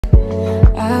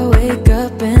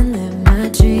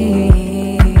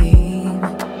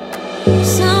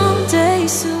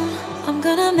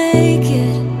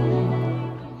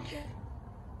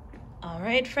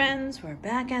we're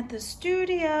back at the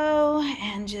studio,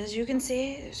 and as you can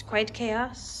see, there's quite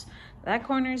chaos. That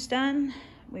corner's done.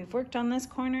 We've worked on this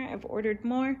corner. I've ordered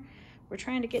more. We're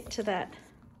trying to get to that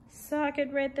socket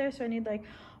right there, so I need like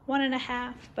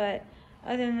 1.5, but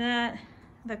other than that,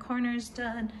 the corner's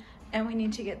done, and we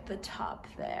need to get the top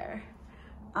there.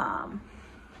 And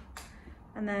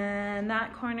then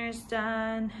that corner's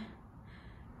done,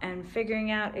 and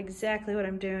figuring out exactly what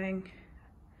I'm doing.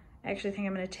 I actually think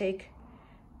I'm gonna take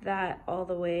that all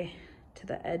the way to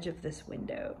the edge of this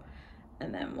window,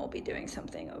 and then we'll be doing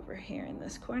something over here in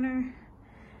this corner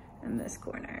and this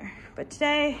corner. But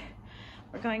today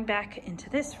we're going back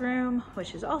into this room,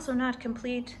 which is also not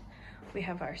complete. We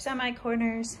have our semi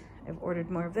corners. I've ordered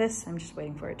more of this. I'm just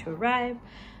waiting for it to arrive.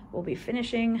 We'll be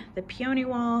finishing the peony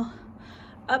wall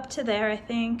up to there, I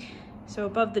think. So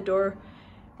above the door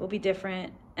will be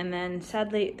different. And then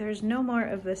sadly, there's no more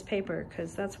of this paper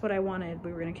because that's what I wanted.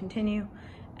 We were gonna continue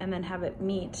and then have it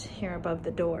meet here above the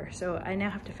door. So I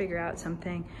now have to figure out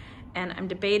something, and I'm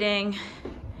debating,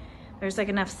 there's like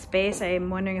enough space. I am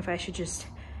wondering if I should just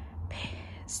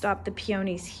stop the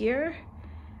peonies here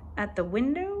at the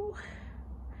window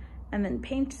and then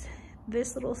paint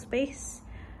this little space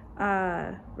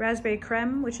raspberry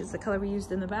creme, which is the color we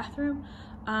used in the bathroom.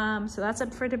 So that's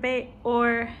up for debate,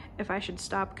 or if I should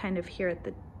stop kind of here at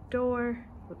the door.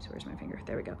 Whoops, where's my finger?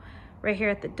 There we go. Right here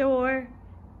at the door,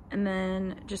 and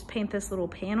then just paint this little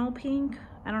panel pink.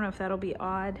 I don't know if that'll be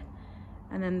odd.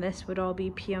 And then this would all be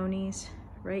peonies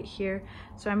right here.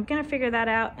 So I'm gonna figure that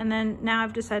out. And then now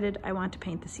I've decided I want to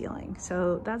paint the ceiling.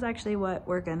 So that's actually what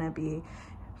we're gonna be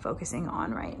focusing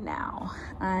on right now.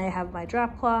 I have my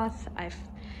drop cloth. I've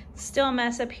still a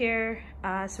mess up here.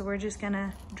 So we're just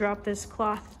gonna drop this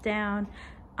cloth down.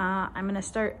 I'm gonna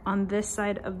start on this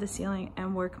side of the ceiling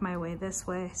and work my way this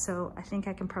way. So I think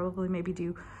I can probably maybe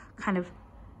do kind of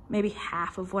maybe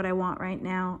half of what I want right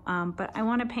now. But I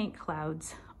wanna paint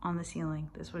clouds on the ceiling.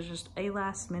 This was just a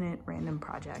last minute random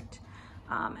project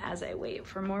as I wait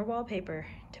for more wallpaper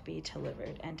to be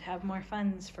delivered and to have more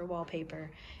funds for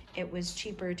wallpaper. It was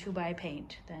cheaper to buy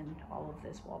paint than all of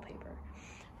this wallpaper.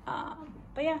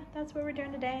 But yeah, that's what we're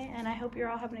doing today, and I hope you're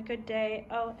all having a good day.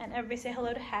 Oh, and everybody say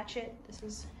hello to Hatchet. This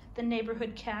is the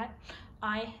neighborhood cat.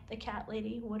 I, the cat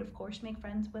lady, would of course make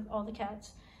friends with all the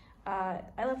cats. I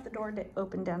left the door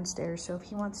open downstairs, so if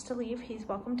he wants to leave, he's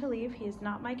welcome to leave. He is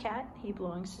not my cat. He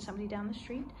belongs to somebody down the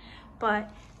street,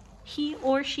 but he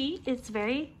or she is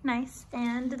very nice,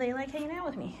 and they like hanging out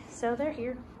with me. So they're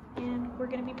here, and we're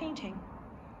gonna be painting.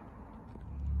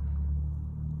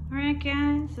 All right,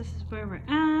 guys, this is where we're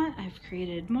at. I've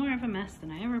created more of a mess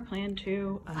than I ever planned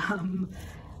to.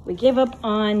 We gave up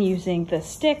on using the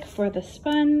stick for the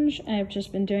sponge. I've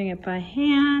just been doing it by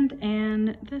hand,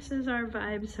 and this is our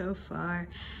vibe so far.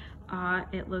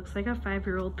 It looks like a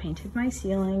 5-year-old painted my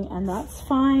ceiling, and that's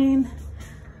fine.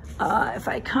 If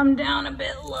I come down a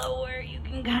bit lower, you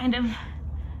can kind of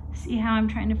see how I'm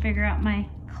trying to figure out my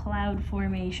cloud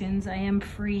formations. I am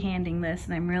freehanding this,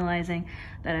 and I'm realizing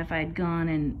that if I'd gone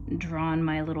and drawn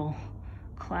my little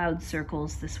cloud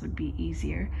circles, this would be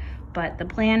easier. But the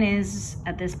plan is,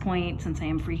 at this point, since I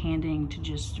am freehanding, to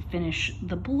just finish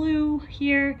the blue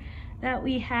here that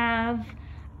we have.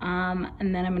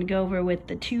 And then I'm gonna go over with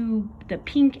the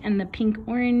pink and the pink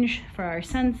orange for our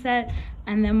sunset.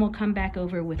 And then we'll come back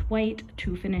over with white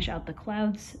to finish out the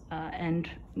clouds and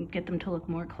get them to look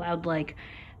more cloud-like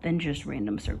than just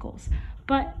random circles.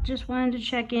 But just wanted to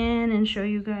check in and show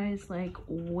you guys like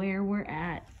where we're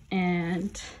at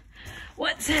and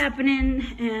what's happening.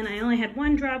 And I only had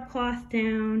one drop cloth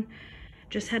down,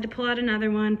 just had to pull out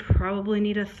another one, probably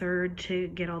need a third to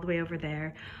get all the way over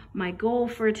there. My goal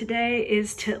for today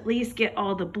is to at least get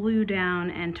all the blue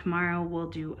down, and tomorrow we'll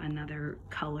do another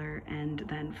color, and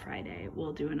then Friday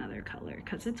we'll do another color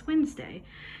because it's Wednesday.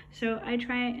 So I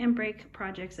try and break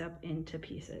projects up into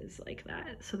pieces like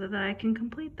that so that I can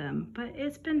complete them. But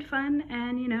it's been fun,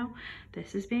 and you know,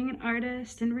 this is being an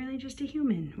artist and really just a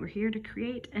human. We're here to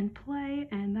create and play,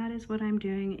 and that is what I'm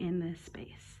doing in this space.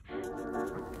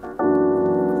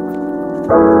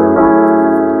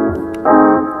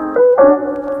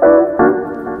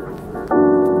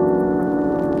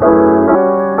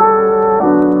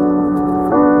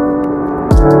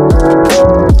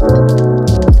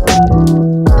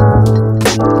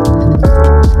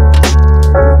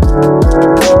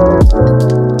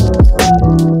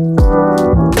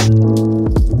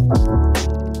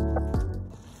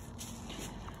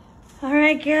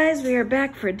 Guys, we are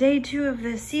back for day 2 of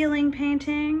the ceiling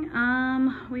painting.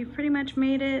 We pretty much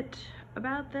made it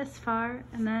about this far,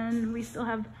 and then we still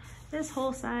have this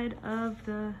whole side of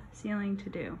the ceiling to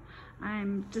do.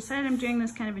 I'm decided I'm doing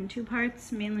this kind of in 2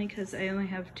 parts, mainly because I only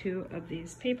have 2 of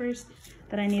these papers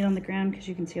that I need on the ground, because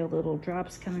you can see all the little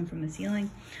drops coming from the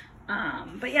ceiling.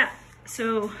 But yeah,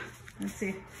 so let's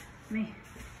see. Let me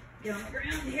get on the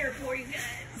ground here for you guys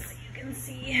so you can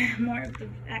see more of the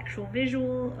actual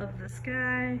visual of the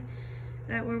sky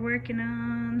that we're working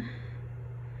on.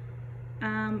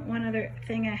 One other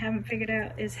thing I haven't figured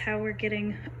out is how we're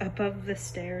getting above the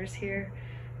stairs here.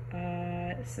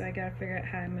 So I gotta figure out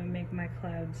how I'm gonna make my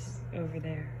clouds over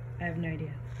there. I have no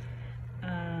idea.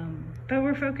 But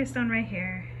we're focused on right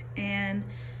here, and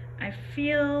I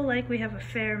feel like we have a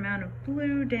fair amount of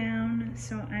blue down,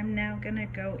 so I'm now gonna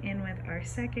go in with our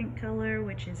second color,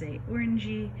 which is a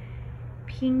orangey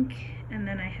pink, and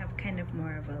then I have kind of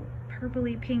more of a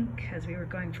purpley pink because we were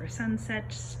going for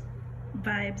sunset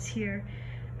vibes here.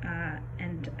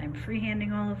 And I'm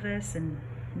freehanding all of this, and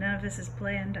none of this is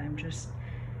planned. I'm just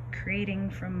creating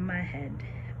from my head.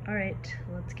 All right,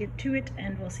 let's get to it,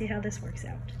 and we'll see how this works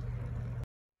out.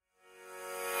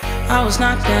 I was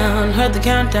knocked down, heard the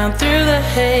countdown through the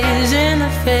haze, in the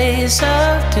face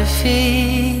of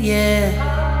defeat, yeah.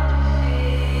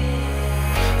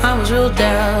 I was ruled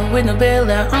out, with no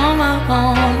bailout, on my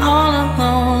own, all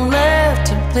alone, left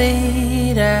to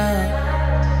bleed out.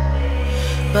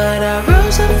 But I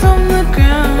rose up from the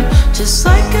ground, just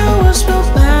like I was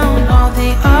spellbound. All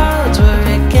the odds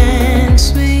were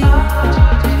against me,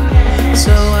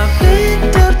 so I